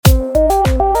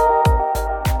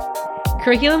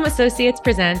Curriculum Associates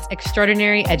presents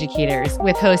Extraordinary Educators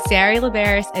with hosts Sari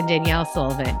Laberis and Danielle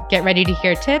Sullivan. Get ready to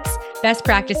hear tips, best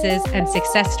practices, and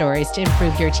success stories to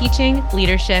improve your teaching,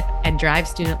 leadership, and drive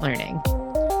student learning.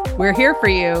 We're here for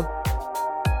you.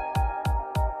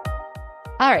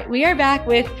 All right, we are back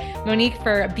with Monique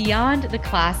for Beyond the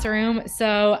Classroom.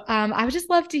 So I would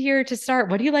just love to hear to start,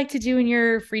 what do you like to do in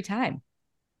your free time?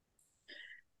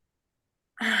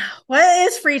 What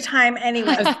is free time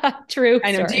anyway? True.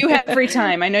 I know. Sorry. Do you have free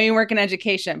time? I know you work in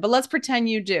education, but let's pretend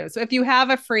you do. So if you have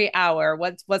a free hour,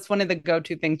 what's one of the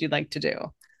go-to things you'd like to do?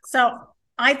 So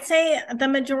I'd say the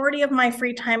majority of my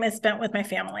free time is spent with my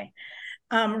family.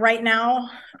 Right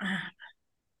now,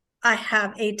 I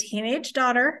have a teenage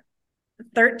daughter,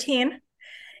 13,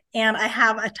 and I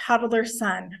have a toddler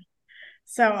son.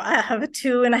 So I have a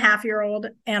 2.5-year-old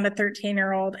and a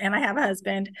 13-year-old, and I have a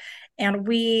husband, and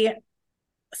we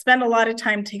spend a lot of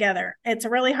time together. It's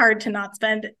really hard to not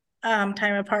spend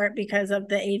time apart because of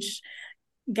the age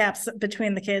gaps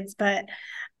between the kids. But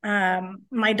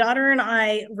my daughter and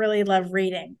I really love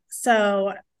reading.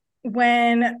 So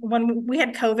when we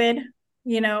had COVID,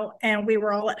 and we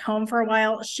were all at home for a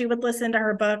while, she would listen to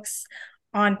her books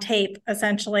on tape,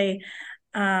 essentially,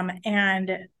 and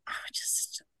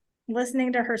just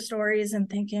listening to her stories and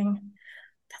thinking,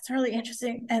 that's really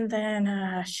interesting. And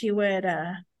then she would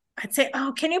I'd say,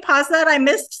 oh, can you pause that? I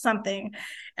missed something.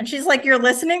 And she's like, you're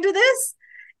listening to this?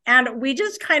 And we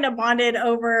just kind of bonded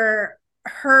over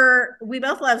her. We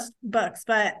both love books,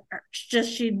 but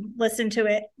just she listened to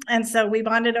it. And so we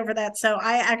bonded over that. So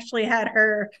I actually had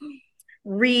her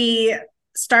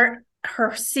restart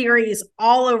her series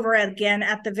all over again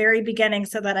at the very beginning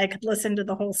so that I could listen to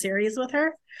the whole series with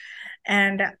her.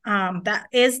 And that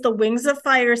is the Wings of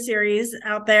Fire series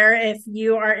out there. If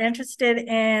you are interested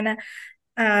in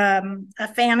a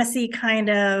fantasy kind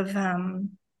of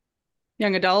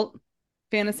young adult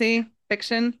fantasy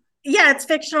fiction. Yeah, it's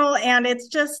fictional, and it's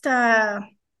just I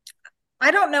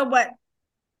don't know what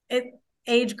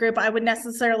age group I would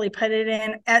necessarily put it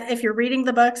in. If you're reading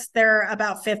the books, they're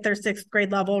about 5th or 6th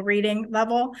grade level reading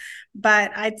level,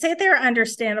 but I'd say they're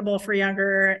understandable for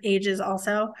younger ages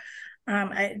also.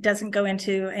 It doesn't go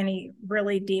into any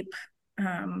really deep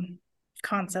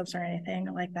concepts or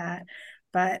anything like that.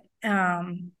 But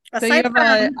so you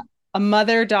have a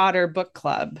mother-daughter book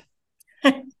club,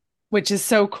 which is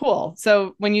so cool.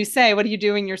 So when you say, what do you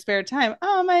do in your spare time?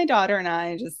 Oh, my daughter and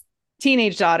I, just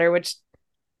teenage daughter, which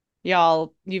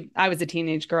I was a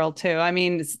teenage girl too. I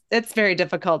mean, it's very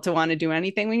difficult to want to do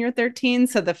anything when you're 13.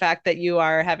 So the fact that you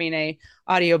are having a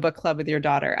audiobook club with your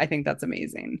daughter, I think that's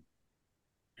amazing.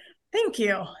 Thank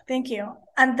you.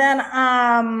 And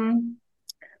then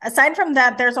aside from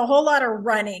that, there's a whole lot of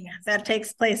running that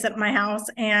takes place at my house,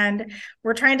 and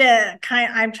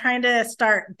I'm trying to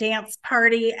start dance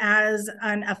party as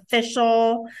an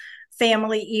official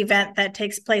family event that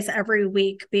takes place every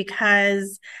week,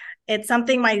 because it's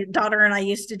something my daughter and I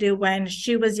used to do when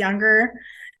she was younger,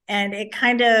 and it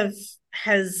kind of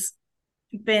has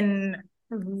been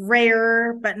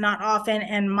rare, but not often.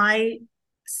 And my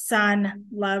son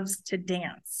loves to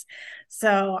dance.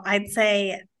 So I'd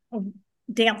say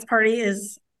dance party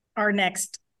is our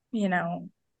next,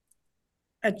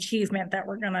 achievement that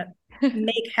we're going to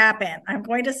make happen. I'm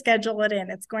going to schedule it in.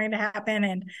 It's going to happen,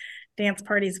 and dance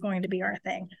party is going to be our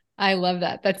thing. I love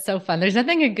that. That's so fun. There's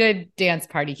nothing a good dance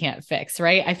party can't fix,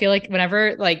 right? I feel like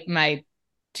whenever I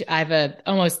have a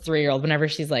almost 3-year-old, whenever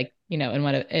she's like, in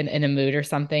a mood or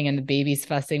something and the baby's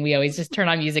fussing, we always just turn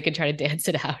on music and try to dance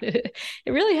it out. It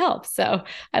really helps. So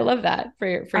I love that for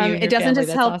you and your family.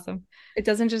 That's awesome. It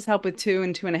doesn't just help with 2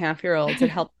 and 2.5-year-olds. It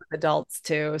helps with adults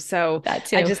too. So that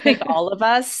too. I just think all of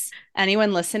us,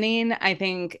 anyone listening, I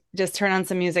think just turn on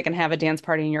some music and have a dance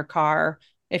party in your car.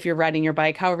 If you're riding your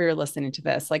bike, however you're listening to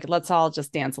this, let's all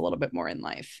just dance a little bit more in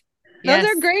life. Yes.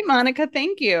 Those are great, Monica.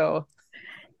 Thank you.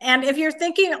 And if you're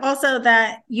thinking also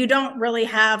that you don't really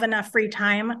have enough free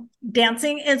time,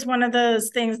 dancing is one of those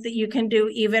things that you can do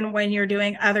even when you're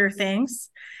doing other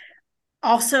things.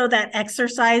 Also, that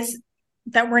exercise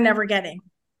that we're never getting.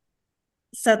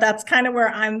 So that's kind of where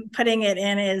I'm putting it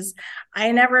in, is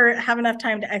I never have enough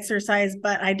time to exercise,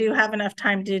 but I do have enough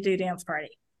time to do dance party.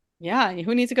 Yeah.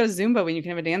 Who needs to go to Zumba when you can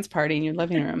have a dance party in your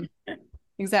living room?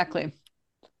 Exactly.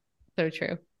 So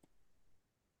true.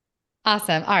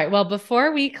 Awesome. All right. Well,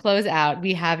 before we close out,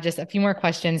 we have just a few more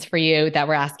questions for you that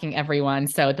we're asking everyone.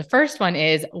 So the first one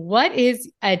is, what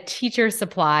is a teacher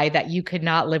supply that you could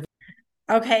not live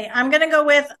without? Okay. I'm going to go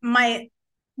with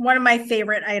one of my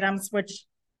favorite items, which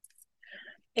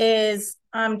is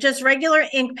just regular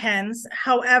ink pens.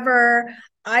 However,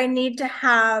 I need to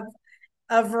have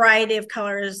a variety of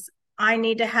colors I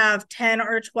need to have 10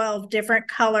 or 12 different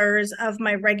colors of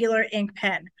my regular ink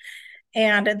pen.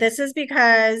 And this is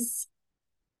because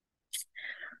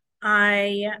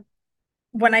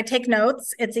when I take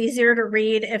notes, it's easier to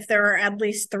read if there are at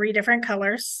least 3 different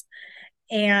colors.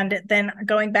 And then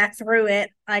going back through it,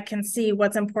 I can see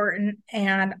what's important.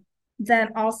 And then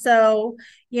also,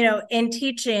 in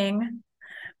teaching,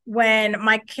 when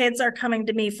my kids are coming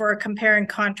to me for a compare and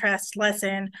contrast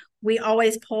lesson, we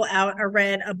always pull out a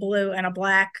red, a blue, and a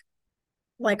black,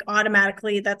 like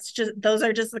automatically. Those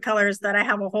are just the colors that I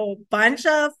have a whole bunch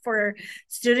of for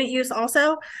student use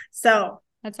also. So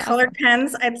that's colored awesome.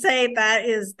 Pens, I'd say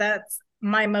that's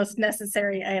my most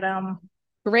necessary item.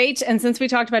 Great. And since we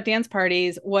talked about dance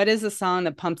parties, what is a song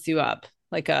that pumps you up?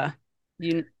 Like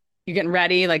you're getting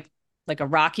ready, like a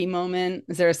Rocky moment.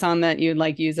 Is there a song that you'd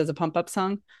like use as a pump up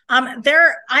song? I'm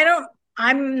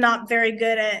not very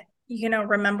good at,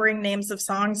 remembering names of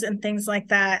songs and things like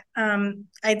that.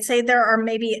 I'd say there are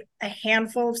maybe a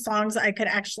handful of songs I could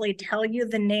actually tell you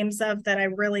the names of that I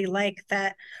really like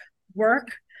that work.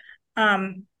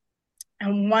 And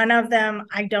one of them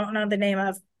I don't know the name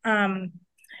of.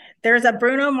 There's a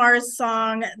Bruno Mars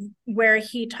song where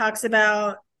he talks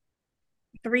about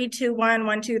 3, 2, 1,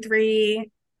 1, 2,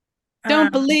 3.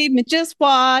 Don't believe me, just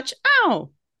watch.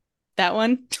 Oh, that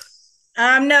one.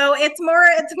 No, it's more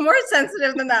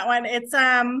sensitive than that one. It's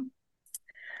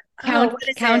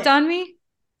Count on Me.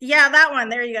 Yeah, that one.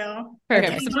 There you go.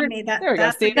 Perfect. Count on Me.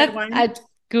 That's a good one.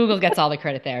 Google gets all the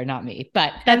credit there, not me.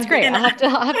 But that's great. I'll have to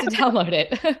download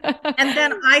it. And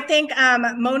then I think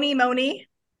Moni.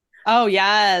 Oh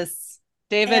yes,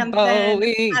 David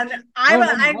Bowie. I'm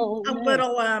a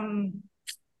little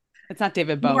It's not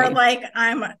David Bowie. More like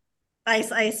I'm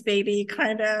Ice Baby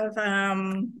kind of.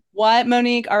 What,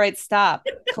 Monique? All right, stop.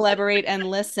 Collaborate and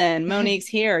listen. Monique's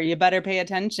here. You better pay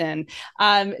attention.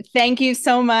 Thank you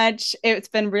so much. It's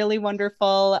been really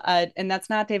wonderful. And that's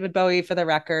not David Bowie for the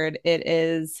record. It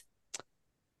is.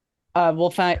 We'll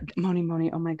find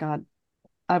Moni. Oh my God,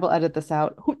 I will edit this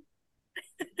out.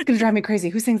 It's gonna drive me crazy.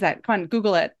 Who sings that? Come on,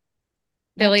 Google it.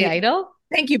 Billy Idol.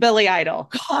 Thank you, Billy Idol.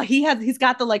 Oh, he's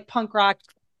got the like punk rock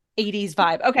 80s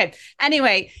vibe. Okay.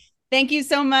 Anyway, thank you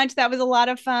so much. That was a lot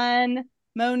of fun.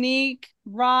 Monique,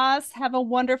 Ross, have a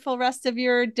wonderful rest of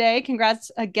your day.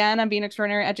 Congrats again on being an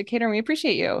extraordinary educator, and we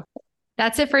appreciate you.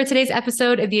 That's it for today's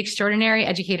episode of the Extraordinary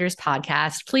Educators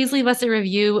Podcast. Please leave us a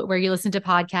review where you listen to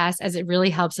podcasts, as it really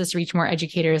helps us reach more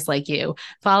educators like you.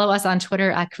 Follow us on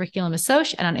Twitter at Curriculum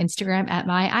Assoc and on Instagram at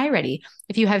MyIReady.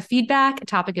 If you have feedback, a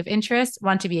topic of interest,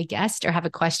 want to be a guest, or have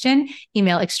a question,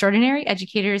 email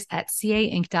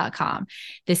extraordinaryeducators@cainc.com.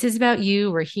 This is about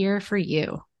you. We're here for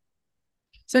you.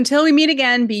 So until we meet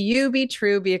again, be you, be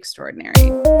true, be extraordinary.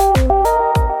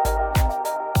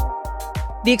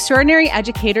 The Extraordinary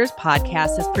Educators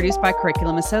Podcast is produced by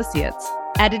Curriculum Associates.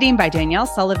 Editing by Danielle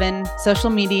Sullivan.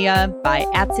 Social media by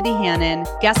 @CityHannon.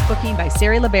 Guest booking by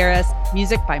Sari Liberis.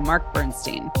 Music by Mark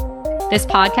Bernstein. This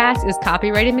podcast is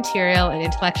copyrighted material and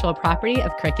intellectual property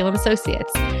of Curriculum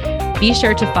Associates. Be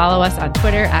sure to follow us on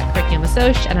Twitter at Curriculum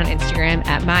Assoc and on Instagram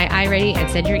at MyIReady, and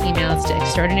send your emails to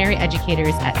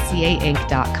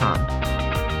extraordinaryeducators@cainc.com.